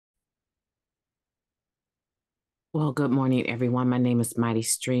Well, good morning, everyone. My name is Mighty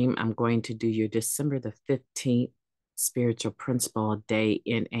Stream. I'm going to do your December the 15th spiritual principle day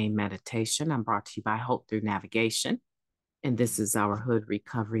in a meditation. I'm brought to you by Hope Through Navigation, and this is our Hood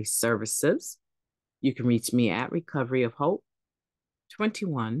Recovery Services. You can reach me at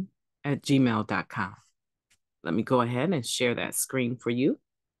recoveryofhope21@gmail.com. Let me go ahead and share that screen for you.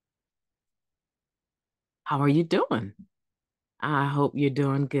 How are you doing? I hope you're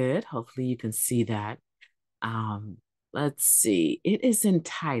doing good. Hopefully, you can see that. Um, let's see. It is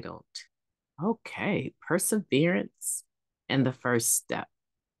entitled, okay, Perseverance and the First Step.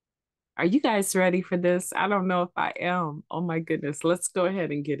 Are you guys ready for this? I don't know if I am. Oh my goodness. Let's go ahead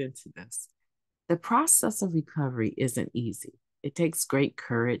and get into this. The process of recovery isn't easy. It takes great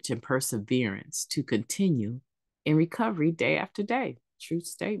courage and perseverance to continue in recovery day after day. True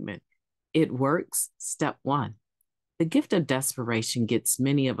statement. It works. Step one. The gift of desperation gets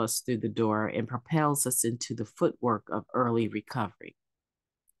many of us through the door and propels us into the footwork of early recovery.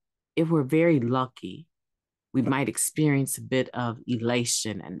 If we're very lucky, we might experience a bit of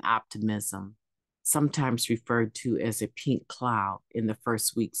elation and optimism, sometimes referred to as a pink cloud in the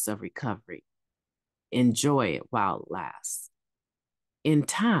first weeks of recovery. Enjoy it while it lasts. In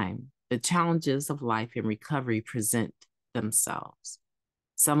time, the challenges of life in recovery present themselves.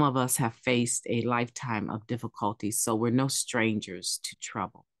 Some of us have faced a lifetime of difficulties, so we're no strangers to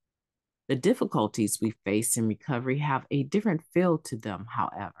trouble. The difficulties we face in recovery have a different feel to them,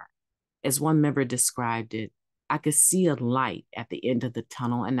 however. As one member described it, I could see a light at the end of the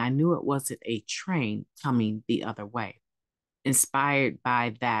tunnel, and I knew it wasn't a train coming the other way. Inspired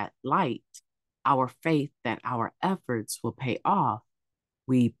by that light, our faith that our efforts will pay off,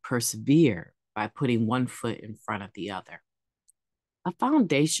 we persevere by putting one foot in front of the other. A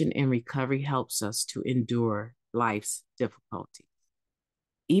foundation in recovery helps us to endure life's difficulties.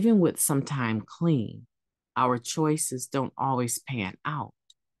 Even with some time clean, our choices don't always pan out.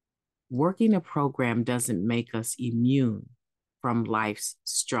 Working a program doesn't make us immune from life's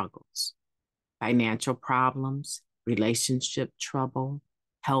struggles. Financial problems, relationship trouble,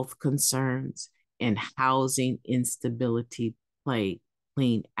 health concerns, and housing instability plague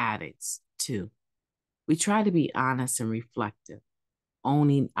clean addicts too. We try to be honest and reflective,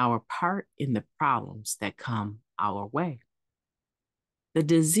 owning our part in the problems that come our way. The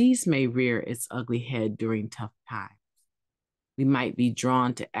disease may rear its ugly head during tough times. We might be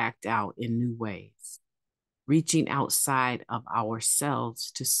drawn to act out in new ways, reaching outside of ourselves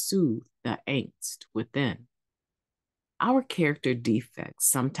to soothe the angst within. Our character defects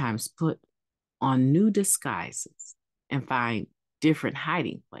sometimes put on new disguises and find different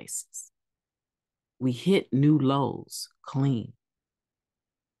hiding places. We hit new lows clean.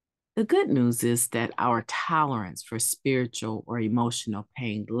 The good news is that our tolerance for spiritual or emotional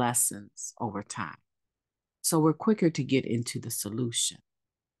pain lessens over time. So we're quicker to get into the solution.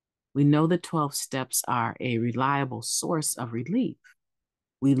 We know the 12 steps are a reliable source of relief.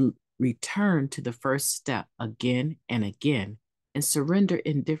 We return to the first step again and again and surrender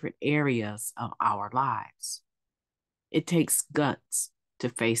in different areas of our lives. It takes guts to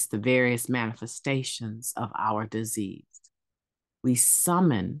face the various manifestations of our disease. We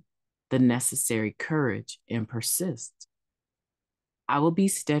summon the necessary courage and persist. I will be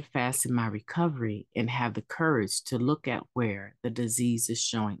steadfast in my recovery and have the courage to look at where the disease is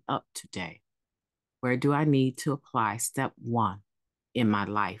showing up today. Where do I need to apply step one in my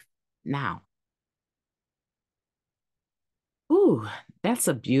life now? Ooh, that's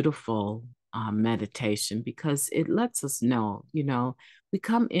a beautiful meditation because it lets us know, we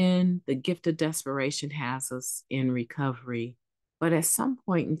come in, the gift of desperation has us in recovery, but at some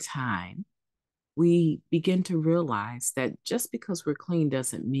point in time, we begin to realize that just because we're clean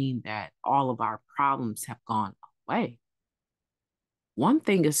doesn't mean that all of our problems have gone away. One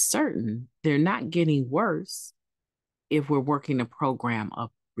thing is certain, they're not getting worse if we're working a program of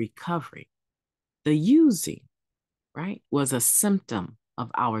recovery. The using, right, was a symptom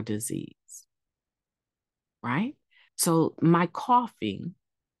of our disease, right? So my coughing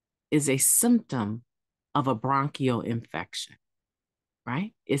is a symptom of a bronchial infection,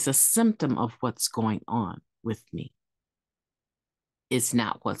 right? It's a symptom of what's going on with me. It's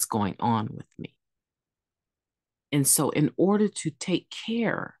not what's going on with me. And so, in order to take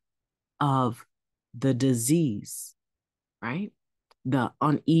care of the disease, right? The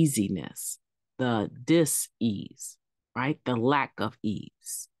uneasiness, the dis-ease, right? The lack of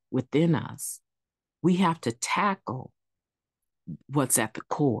ease within us, we have to tackle what's at the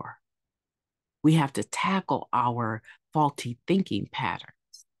core. We have to tackle our faulty thinking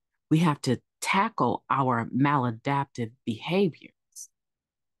patterns. We have to tackle our maladaptive behaviors,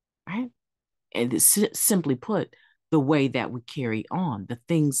 right? And it's simply put, the way that we carry on, the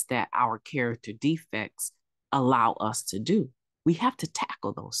things that our character defects allow us to do. We have to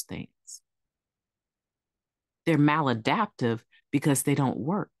tackle those things. They're maladaptive because they don't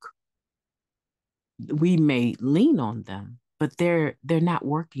work. We may lean on them, but they're not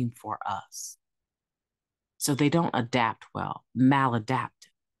working for us. So they don't adapt well, maladaptive,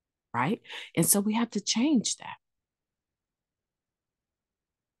 right? And so we have to change that.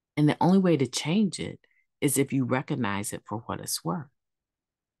 And the only way to change it is if you recognize it for what it's worth.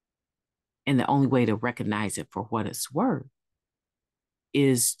 And the only way to recognize it for what it's worth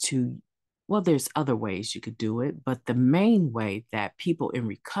is to, well, there's other ways you could do it, but the main way that people in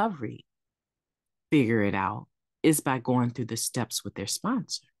recovery figure it out is by going through the steps with their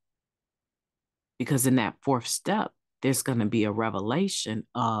sponsor. Because in that fourth step, there's going to be a revelation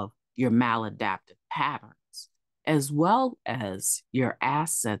of your maladaptive patterns, as well as your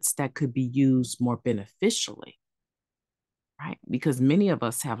assets that could be used more beneficially, right? Because many of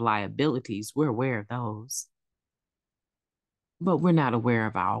us have liabilities. We're aware of those, but we're not aware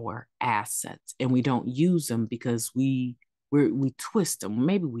of our assets, and we don't use them because we twist them.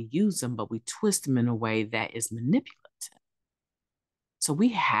 Maybe we use them, but we twist them in a way that is manipulative. So we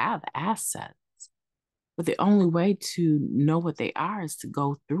have assets, but the only way to know what they are is to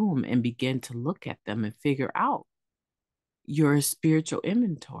go through them and begin to look at them and figure out your spiritual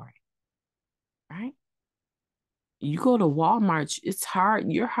inventory, right? You go to Walmart, it's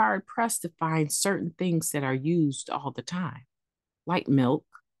hard, you're hard pressed to find certain things that are used all the time, like milk,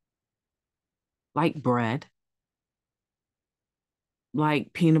 like bread,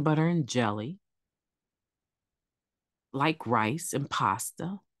 like peanut butter and jelly, like rice and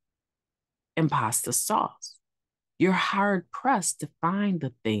pasta sauce. You're hard pressed to find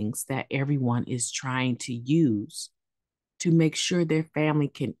the things that everyone is trying to use to make sure their family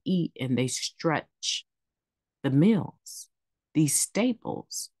can eat and they stretch the meals, these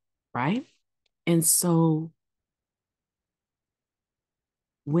staples, right? And so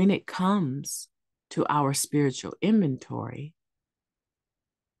when it comes to our spiritual inventory,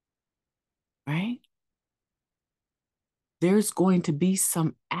 right, there's going to be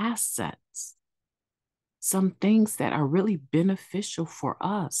some assets, some things that are really beneficial for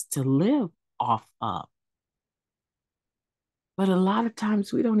us to live off of. But a lot of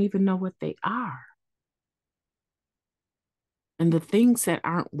times we don't even know what they are. And the things that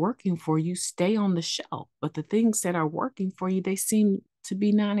aren't working for you stay on the shelf, but the things that are working for you, they seem to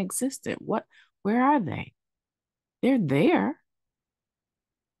be non-existent. Where are they? They're there,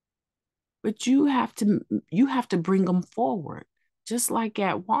 but you have to bring them forward. Just like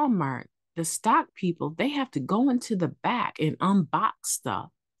at Walmart, the stock people, they have to go into the back and unbox stuff,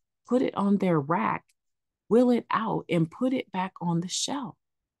 put it on their rack, wheel it out, and put it back on the shelf.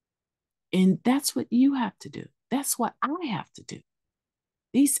 And that's what you have to do. That's what I have to do.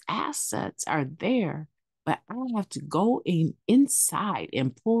 These assets are there, but I have to go inside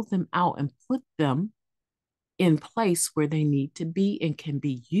and pull them out and put them in place where they need to be and can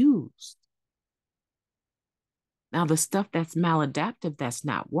be used. Now, the stuff that's maladaptive, that's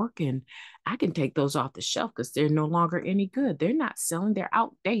not working, I can take those off the shelf because they're no longer any good. They're not selling, they're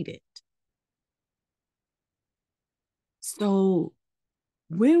outdated. So,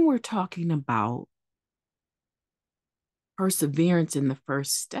 when we're talking about perseverance in the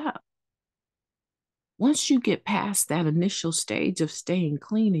first step, once you get past that initial stage of staying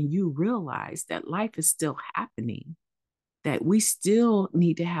clean and you realize that life is still happening, that we still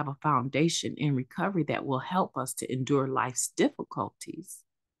need to have a foundation in recovery that will help us to endure life's difficulties,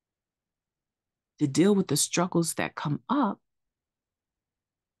 to deal with the struggles that come up,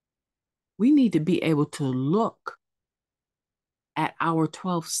 we need to be able to look at our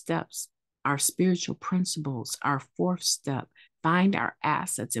 12 steps, our spiritual principles, our fourth step, find our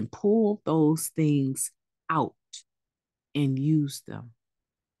assets and pull those things out and use them.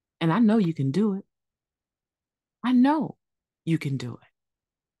 And I know you can do it. I know you can do it.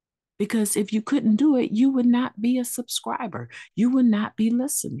 Because if you couldn't do it, you would not be a subscriber. You would not be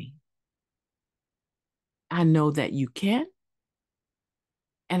listening. I know that you can,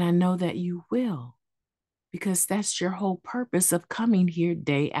 and I know that you will, because that's your whole purpose of coming here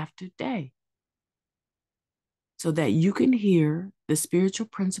day after day. So that you can hear the spiritual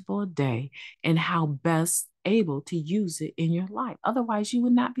principle a day and how best able to use it in your life. Otherwise, you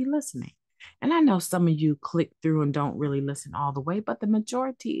would not be listening. And I know some of you click through and don't really listen all the way, but the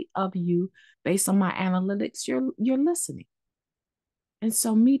majority of you, based on my analytics, you're listening. And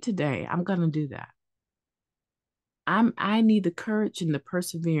so me today, I'm going to do that. I need the courage and the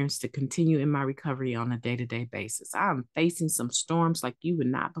perseverance to continue in my recovery on a day-to-day basis. I'm facing some storms like you would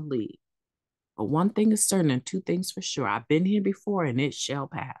not believe. But one thing is certain and two things for sure. I've been here before and it shall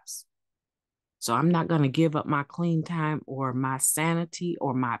pass. So I'm not going to give up my clean time or my sanity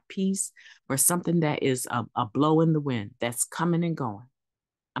or my peace for something that is a blow in the wind that's coming and going.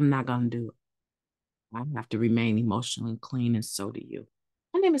 I'm not going to do it. I have to remain emotionally clean, and so do you.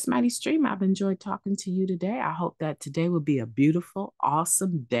 My name is Mighty Stream. I've enjoyed talking to you today. I hope that today will be a beautiful,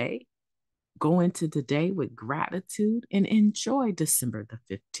 awesome day. Go into the day with gratitude and enjoy December the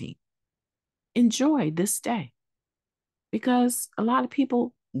 15th. Enjoy this day because a lot of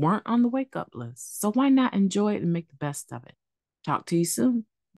people weren't on the wake up list. So why not enjoy it and make the best of it? Talk to you soon.